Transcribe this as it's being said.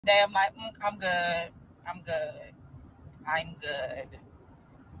Damn, like, I'm good. I'm good. I'm good.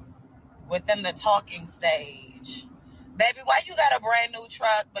 Within the talking stage. Baby, why you got a brand new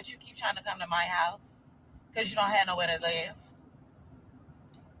truck, but you keep trying to come to my house? Because you don't have nowhere to live.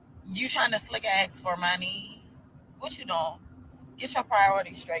 You trying to slick ask for money? What you doing? Get your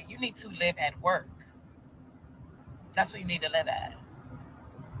priorities straight. You need to live at work. That's where you need to live at.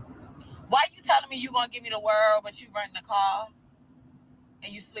 Why you telling me you gonna give me the world, but you renting a car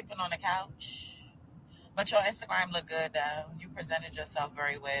and you sleeping on the couch? But your Instagram look good though. You presented yourself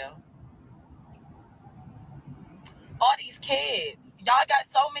very well. All these kids, y'all got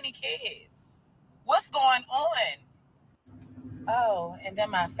so many kids. What's going on? Oh, and then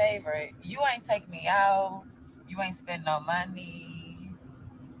my favorite, you ain't take me out. You ain't spend no money.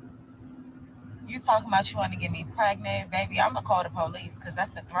 You talking about you want to get me pregnant, baby? I'm gonna call the police because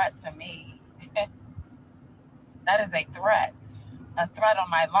that's a threat to me. That is a threat. A threat on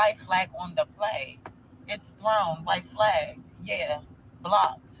my life, flag on the play. It's thrown, white flag. Yeah,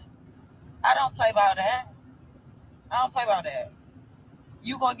 blocked. I don't play about that. I don't play about that.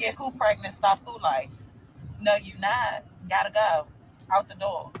 You gonna get who pregnant, stop who life. No, you not. Gotta go. Out the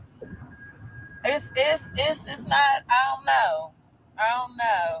door. It's not, I don't know. I don't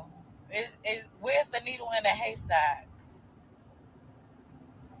know. Where's the needle in the haystack?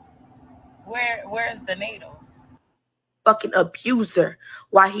 Where's the needle? Fucking abuser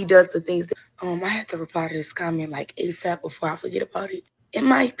why he does the things that I had to reply to this comment like ASAP before I forget about it. In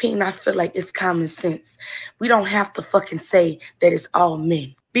my opinion, I feel like it's common sense. We don't have to fucking say that it's all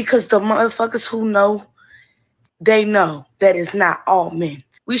men. Because the motherfuckers who know, they know that it's not all men.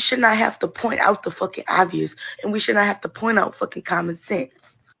 We should not have to point out the fucking obvious, and we should not have to point out fucking common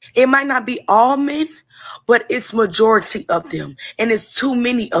sense. It might not be all men, but it's majority of them, and it's too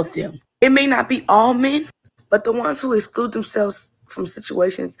many of them. It may not be all men, but the ones who exclude themselves from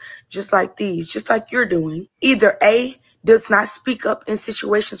situations just like these, just like you're doing, either A, does not speak up in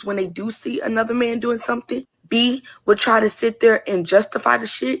situations when they do see another man doing something, B, would try to sit there and justify the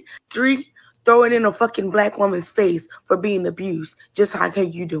shit, 3, throw it in a fucking black woman's face for being abused, just like how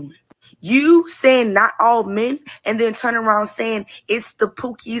you doing. You saying not all men and then turn around saying it's the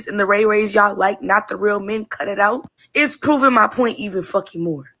Pookies and the Ray Rays y'all like, not the real men, cut it out. It's proving my point even fucking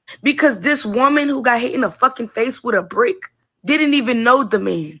more. Because this woman who got hit in the fucking face with a brick didn't even know the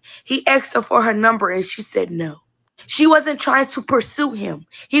man. He asked her for her number and she said no. She wasn't trying to pursue him.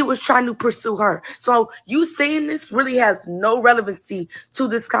 He was trying to pursue her. So you saying this really has no relevancy to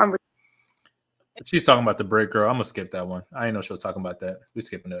this conversation. She's talking about the break, girl. I'm gonna skip that one. I didn't know she was talking about that. We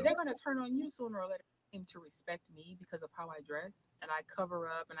skipping that. They're gonna turn on you sooner or later. To respect me because of how I dress and I cover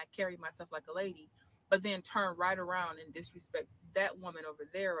up and I carry myself like a lady, but then turn right around and disrespect that woman over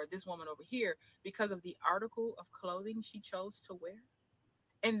there or this woman over here because of the article of clothing she chose to wear.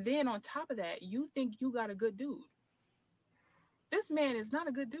 And then on top of that, you think you got a good dude. This man is not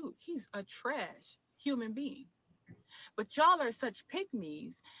a good dude. He's a trash human being. But y'all are such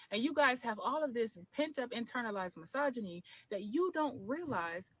pick-me's, and you guys have all of this pent-up internalized misogyny that you don't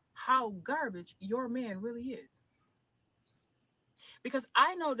realize how garbage your man really is. Because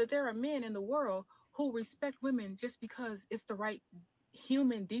I know that there are men in the world who respect women just because it's the right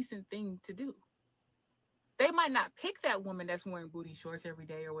human, decent thing to do. They might not pick that woman that's wearing booty shorts every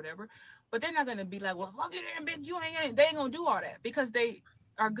day or whatever, but they're not going to be like, well, fuck it, bitch, you ain't gonna, they ain't going to do all that because they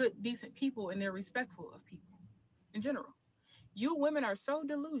are good, decent people and they're respectful of people in general. You women are so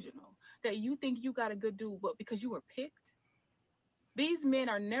delusional that you think you got a good dude, but because you were picked, these men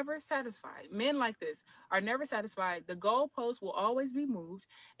are never satisfied. Men like this are never satisfied. The goalposts will always be moved,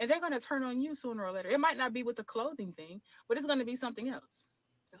 and they're going to turn on you sooner or later. It might not be with the clothing thing, but it's going to be something else.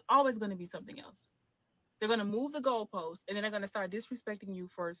 It's always going to be something else. They're going to move the goalposts, and then they're going to start disrespecting you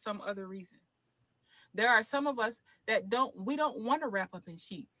for some other reason. There are some of us that we don't want to wrap up in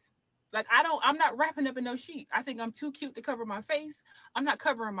sheets. Like I'm not wrapping up in no sheet. I think I'm too cute to cover my face. I'm not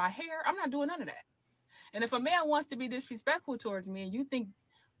covering my hair. I'm not doing none of that. And if a man wants to be disrespectful towards me and you think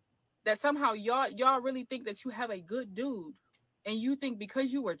that somehow y'all really think that you have a good dude and you think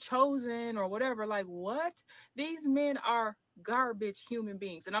because you were chosen or whatever, like what? These men are garbage human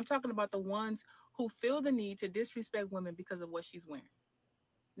beings. And I'm talking about the ones who feel the need to disrespect women because of what she's wearing.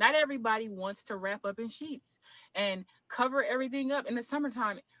 Not everybody wants to wrap up in sheets and cover everything up in the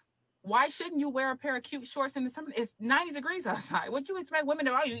summertime. Why shouldn't you wear a pair of cute shorts in the summer? It's 90 degrees outside. What do you expect women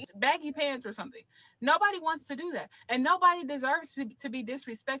to wear? Baggy pants or something? Nobody wants to do that. And nobody deserves to be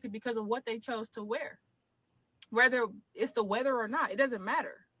disrespected because of what they chose to wear. Whether it's the weather or not, it doesn't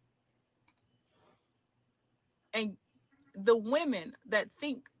matter. And the women that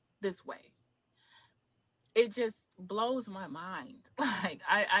think this way, it just blows my mind. Like,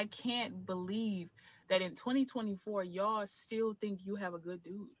 I can't believe that in 2024 y'all still think you have a good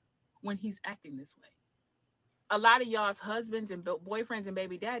dude when he's acting this way. A lot of y'all's husbands and boyfriends and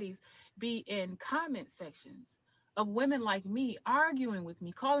baby daddies be in comment sections of women like me arguing with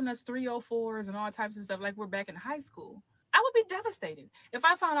me, calling us 304s and all types of stuff like we're back in high school. I would be devastated if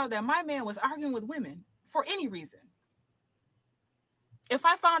I found out that my man was arguing with women for any reason. If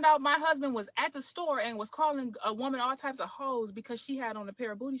I found out my husband was at the store and was calling a woman all types of hoes because she had on a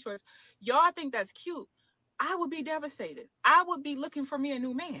pair of booty shorts, y'all think that's cute. I would be devastated. I would be looking for me a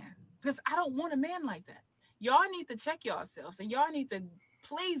new man because I don't want a man like that. Y'all need to check yourselves, and y'all need to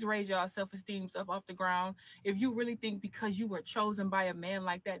please raise your self-esteem up off the ground if you really think because you were chosen by a man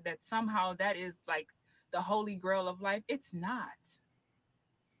like that, that somehow that is like the holy grail of life. It's not.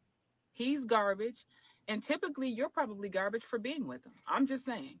 He's garbage. And typically, you're probably garbage for being with him. I'm just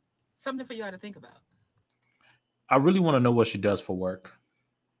saying. Something for y'all to think about. I really want to know what she does for work.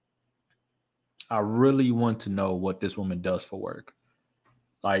 I really want to know what this woman does for work.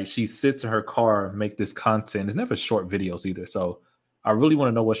 Like, she sits in her car, make this content. It's never short videos either. So I really want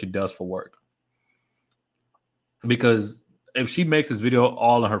to know what she does for work. Because if she makes this video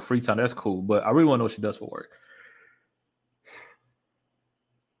all in her free time, that's cool. But I really want to know what she does for work.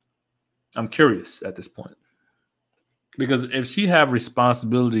 I'm curious at this point. Because if she have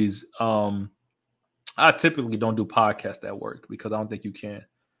responsibilities, I typically don't do podcasts at work because I don't think you can.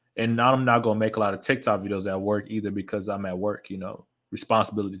 And I'm not going to make a lot of TikTok videos at work either because I'm at work, you know,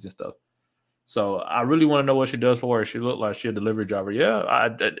 responsibilities and stuff. So I really want to know what she does for work. She looked like she's a delivery driver. Yeah,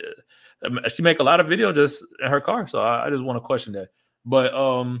 she make a lot of videos just in her car. So I just want to question that. But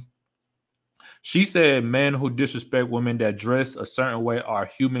she said men who disrespect women that dress a certain way are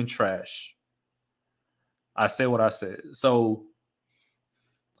human trash. I say what I said. So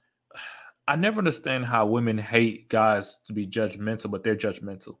I never understand how women hate guys to be judgmental, but they're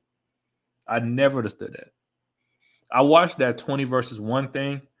judgmental. I never understood that. I watched that 20 versus 1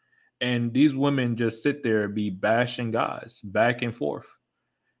 thing, and these women just sit there and be bashing guys back and forth.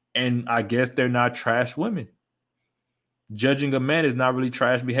 And I guess they're not trash women. Judging a man is not really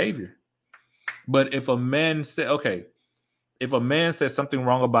trash behavior. But if a man said, okay, if a man says something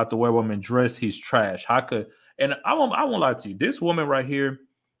wrong about the way a woman dress, he's trash. How could, and I won't lie to you, this woman right here,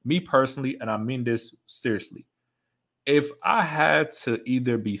 me personally, and I mean this seriously, if I had to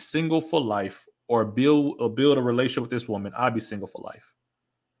either be single for life or build a relationship with this woman, I'd be single for life.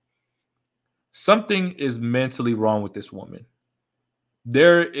 Something is mentally wrong with this woman.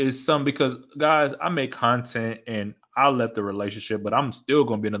 There is some, because guys, I make content and I left the relationship, but I'm still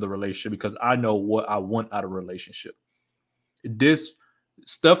going to be in another relationship because I know what I want out of a relationship. This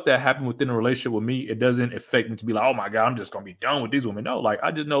stuff that happened within a relationship with me, it doesn't affect me to be like, oh my God, I'm just going to be done with these women. No, like,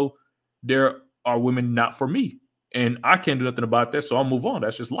 I just know there are women not for me and I can't do nothing about that. So I'll move on.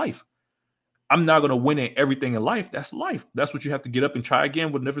 That's just life. I'm not going to win at everything in life. That's life. That's what you have to get up and try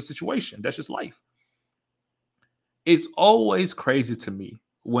again with a different situation. That's just life. It's always crazy to me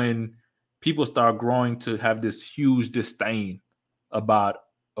when people start growing to have this huge disdain about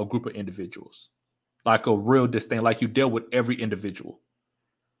a group of individuals, like a real disdain, like you deal with every individual.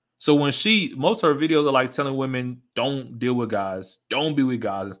 So when most of her videos are like telling women, don't deal with guys, don't be with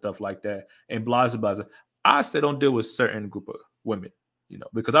guys and stuff like that, and blah, blah, blah. I say don't deal with certain group of women, you know,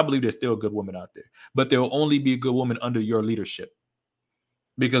 because I believe there's still good women out there, but there will only be a good woman under your leadership,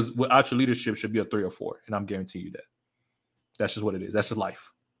 because without your leadership should be a 3 or 4, and I'm guaranteeing you that. That's just what it is. That's just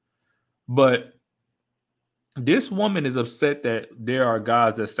life. But this woman is upset that there are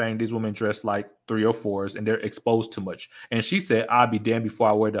guys that saying these women dress like 3 or 4s and they're exposed too much. And she said, I'll be damned before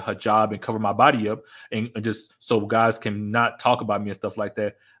I wear the hijab and cover my body up and just so guys can not talk about me and stuff like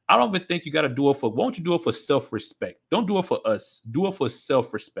that. I don't even think you got to do it for, won't you do it for self-respect? Don't do it for us. Do it for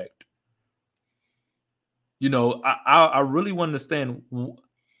self-respect. You know, I really want to understand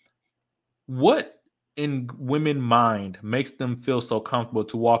what in women's mind makes them feel so comfortable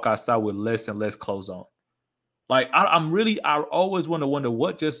to walk outside with less and less clothes on. Like, I always want to wonder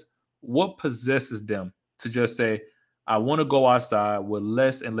what possesses them to just say, I want to go outside with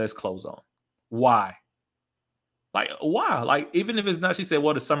less and less clothes on. Why? Like, why? Like, even if it's not, she said,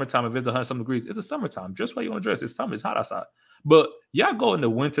 well, it's summertime. If it's 100-some degrees, it's a summertime. Just why you want to dress. It's summer. It's hot outside. But y'all go in the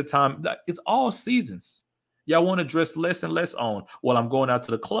wintertime. It's all seasons. Y'all want to dress less and less on. Well, I'm going out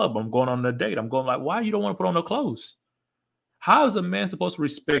to the club. I'm going on a date. I'm going, like, why you don't want to put on the clothes? How is a man supposed to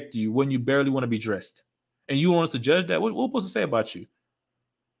respect you when you barely want to be dressed? And you want us to judge that? What we're supposed to say about you?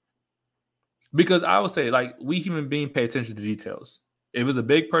 Because I would say, like, we human beings pay attention to details. If it's a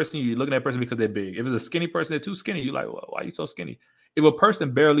big person, you're looking at that person because they're big. If it's a skinny person, they're too skinny. You're like, well, why are you so skinny? If a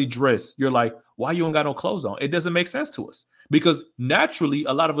person barely dressed, you're like, why you don't got no clothes on? It doesn't make sense to us because naturally,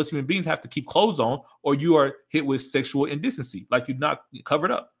 a lot of us human beings have to keep clothes on, or you are hit with sexual indecency, like you're not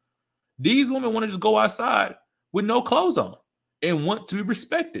covered up. These women want to just go outside with no clothes on and want to be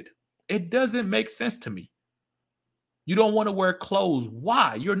respected. It doesn't make sense to me. You don't want to wear clothes.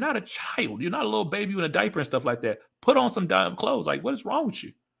 Why? You're not a child. You're not a little baby in a diaper and stuff like that. Put on some damn clothes. Like, what is wrong with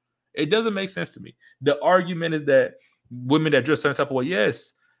you? It doesn't make sense to me. The argument is that women that dress certain type of way.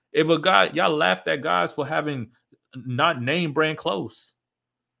 Yes, if a guy, y'all laughed at guys for having not name brand clothes.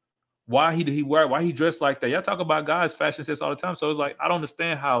 Why he dressed like that? Y'all talk about guys' fashion sense all the time. So it's like I don't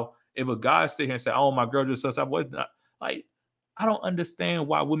understand how if a guy sit here and say, "Oh, my girl dressed some type of way," not like I don't understand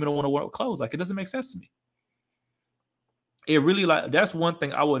why women don't want to wear clothes. Like it doesn't make sense to me. It really like that's one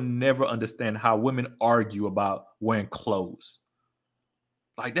thing I will never understand how women argue about wearing clothes.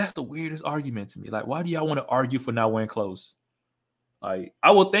 Like that's the weirdest argument to me. Like, why do y'all want to argue for not wearing clothes? Like, I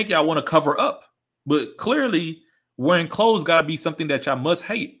would think y'all want to cover up, but clearly wearing clothes got to be something that y'all must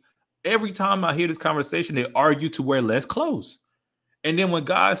hate. Every time I hear this conversation, they argue to wear less clothes. And then when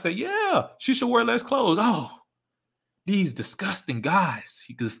guys say, yeah, she should wear less clothes. Oh, these disgusting guys,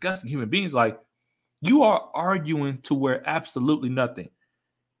 disgusting human beings. Like, you are arguing to wear absolutely nothing.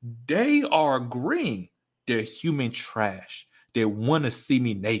 They are agreeing they're human trash. They want to see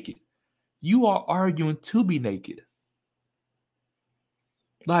me naked. You are arguing to be naked.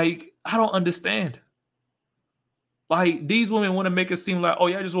 Like, I don't understand. Like, these women want to make it seem like, oh,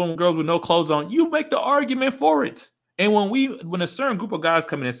 yeah, I just want girls with no clothes on. You make the argument for it. And when a certain group of guys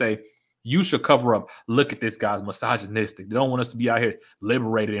come in and say, you should cover up, look at this guy's misogynistic. They don't want us to be out here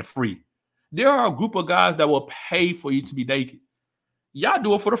liberated and free. There are a group of guys that will pay for you to be naked. Y'all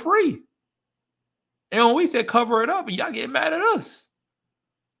do it for the free. And when we say cover it up, y'all get mad at us.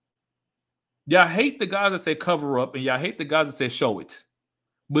 Y'all hate the guys that say cover up, and y'all hate the guys that say show it.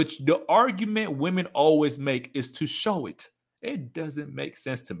 But the argument women always make is to show it. It doesn't make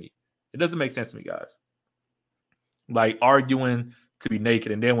sense to me. It doesn't make sense to me, guys. Like arguing to be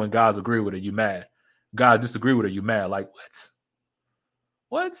naked, and then when guys agree with it, you mad. Guys disagree with it, you mad. Like, what?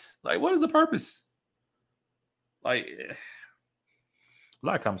 What? Like, what is the purpose? Like,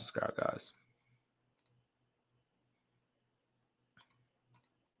 like, comment, subscribe, guys.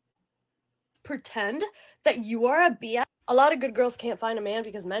 Pretend that you are a BS. A lot of good girls can't find a man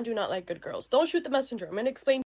because men do not like good girls. Don't shoot the messenger. I'm going to explain